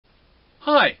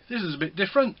Hi, this is a bit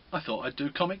different. I thought I'd do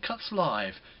Comic Cuts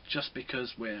live, just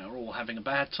because we're all having a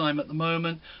bad time at the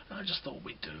moment, and I just thought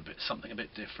we'd do something a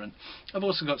bit different. I've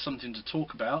also got something to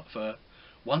talk about for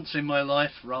once in my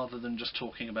life, rather than just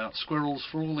talking about squirrels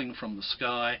falling from the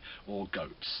sky or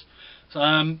goats.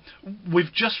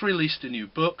 We've just released a new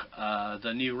book,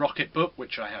 the new Rocket book,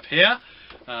 which I have here.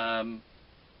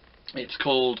 It's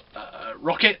called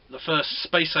Rocket, the First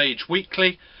Space Age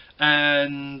Weekly.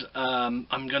 And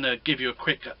I'm going to give you a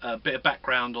quick bit of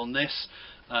background on this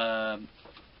and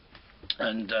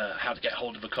how to get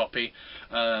hold of a copy.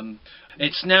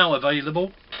 It's now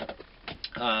available.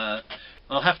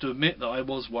 I'll have to admit that I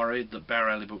was worried that Bear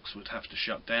Alley Books would have to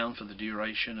shut down for the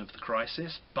duration of the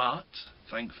crisis, but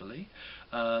thankfully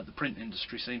the print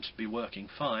industry seems to be working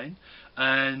fine,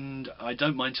 and I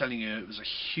don't mind telling you it was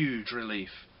a huge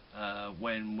relief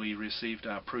when we received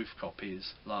our proof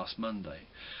copies last Monday.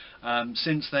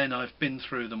 Since then I've been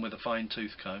through them with a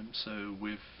fine-tooth comb, so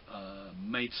we've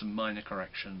made some minor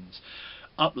corrections,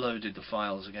 uploaded the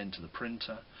files again to the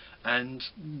printer, and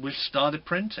we've started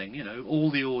printing. You know,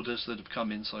 all the orders that have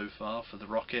come in so far for the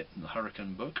Rocket and the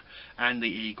Hurricane book and the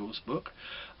Eagles book.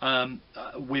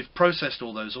 We've processed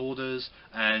all those orders,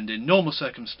 and in normal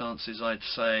circumstances I'd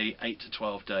say 8 to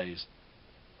 12 days.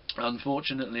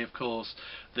 Unfortunately, of course,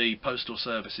 the postal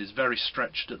service is very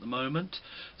stretched at the moment,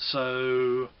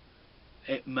 so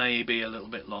it may be a little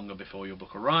bit longer before your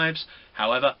book arrives.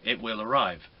 However, it will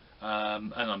arrive,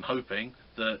 and I'm hoping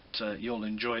that you'll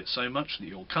enjoy it so much that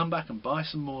you'll come back and buy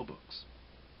some more books.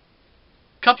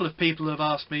 A couple of people have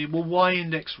asked me, well, why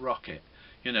index Rocket?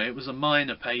 You know, it was a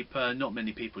minor paper, not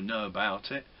many people know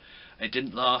about it. It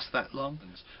didn't last that long.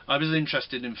 I was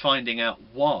interested in finding out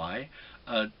why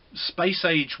Space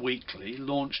Age Weekly,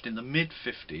 launched in the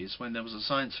mid-50s when there was a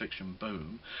science fiction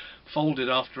boom, folded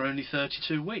after only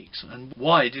 32 weeks, and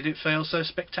why did it fail so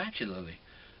spectacularly?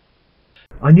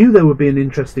 I knew there would be an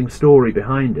interesting story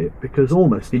behind it, because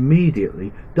almost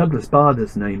immediately Douglas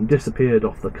Bader's name disappeared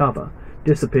off the cover,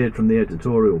 disappeared from the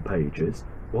editorial pages.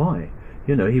 Why?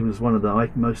 You know, he was one of the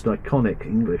most iconic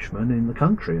Englishmen in the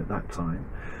country at that time.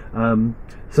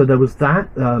 So there was that.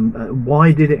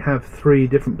 Why did it have 3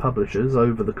 different publishers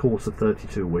over the course of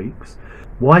 32 weeks?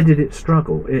 Why did it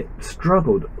struggle? It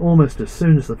struggled almost as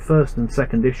soon as the first and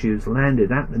second issues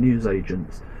landed at the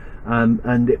newsagents,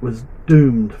 and it was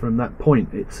doomed from that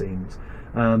point, it seems.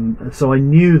 So I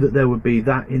knew that there would be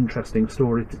that interesting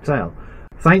story to tell.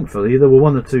 Thankfully, there were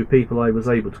 1 or 2 people I was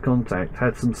able to contact,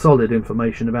 had some solid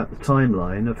information about the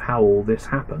timeline of how all this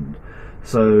happened.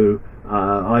 So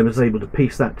I was able to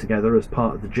piece that together as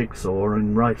part of the jigsaw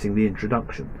in writing the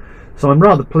introduction. So I'm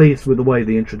rather pleased with the way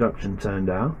the introduction turned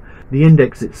out. The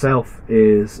index itself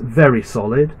is very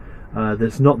solid.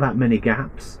 There's not that many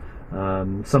gaps.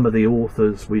 Some of the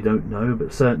authors we don't know,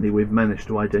 but certainly we've managed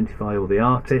to identify all the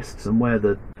artists and where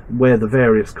the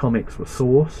various comics were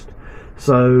sourced.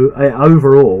 So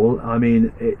overall, I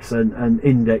mean, it's an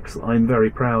index that I'm very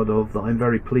proud of, that I'm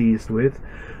very pleased with.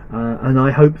 And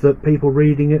I hope that people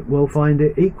reading it will find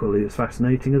it equally as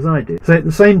fascinating as I did. So at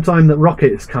the same time that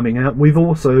Rocket is coming out, we've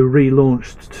also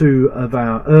relaunched 2 of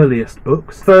our earliest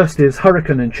books. First is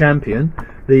Hurricane and Champion,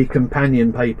 the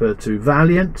companion paper to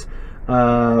Valiant,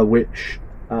 which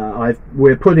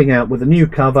we're putting out with a new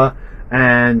cover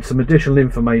and some additional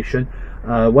information.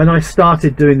 When I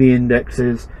started doing the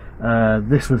indexes,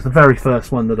 this was the very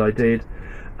first one that I did,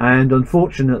 and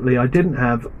unfortunately I didn't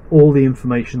have all the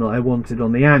information that I wanted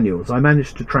on the annuals. I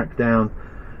managed to track down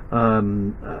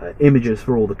images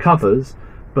for all the covers,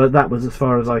 but that was as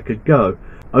far as I could go.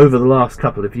 Over the last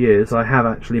couple of years I have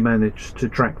actually managed to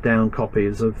track down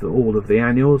copies of all of the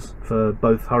annuals for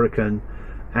both Hurricane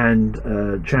and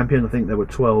Champion. I think there were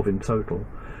 12 in total.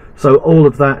 So all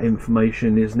of that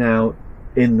information is now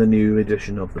in the new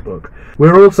edition of the book.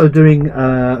 We're also doing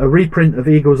a reprint of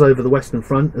Eagles Over the Western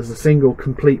Front as a single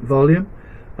complete volume.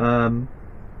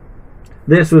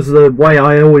 This was the way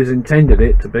I always intended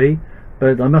it to be,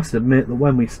 but I must admit that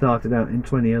when we started out in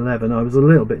 2011 I was a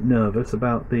little bit nervous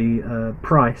about the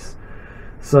price,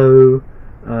 so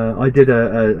I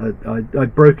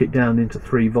broke it down into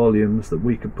 3 volumes that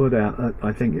we could put out at,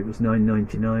 I think it was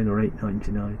 $9.99 or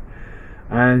 $8.99,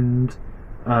 and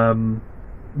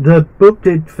the book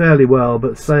did fairly well,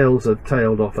 but sales have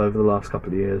tailed off over the last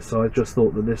couple of years, so I just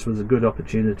thought that this was a good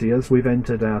opportunity. As we've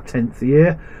entered our 10th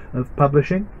year of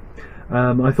publishing,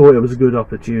 I thought it was a good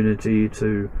opportunity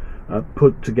to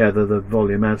put together the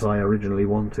volume as I originally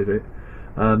wanted it.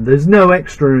 There's no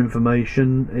extra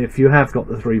information. If you have got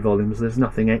the 3 volumes, there's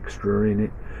nothing extra in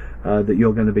it that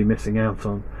you're going to be missing out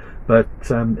on. But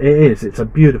it's a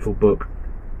beautiful book.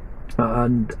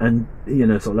 and you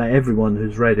know, sort of like everyone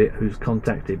who's read it, who's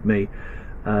contacted me,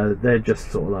 they're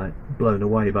just sort of like blown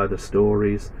away by the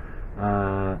stories.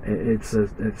 It's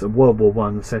a World War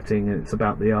One setting. It's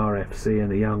about the RFC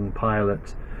and a young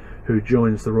pilot who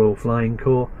joins the Royal Flying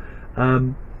Corps.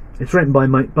 It's written by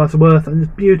Mike Butterworth and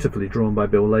it's beautifully drawn by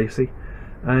Bill Lacey,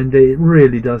 and it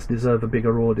really does deserve a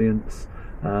bigger audience.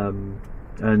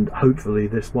 And hopefully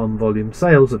this one volume,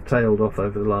 sales have tailed off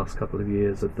over the last couple of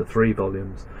years of the 3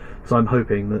 volumes, so I'm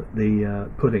hoping that the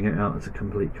putting it out as a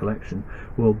complete collection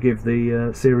will give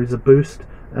the series a boost,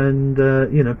 and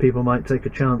you know, people might take a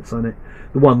chance on it.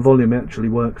 The 1 volume actually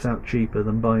works out cheaper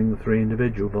than buying the 3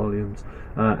 individual volumes,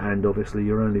 and obviously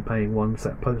you're only paying 1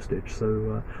 set postage,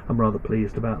 so I'm rather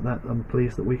pleased about that. I'm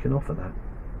pleased that we can offer that.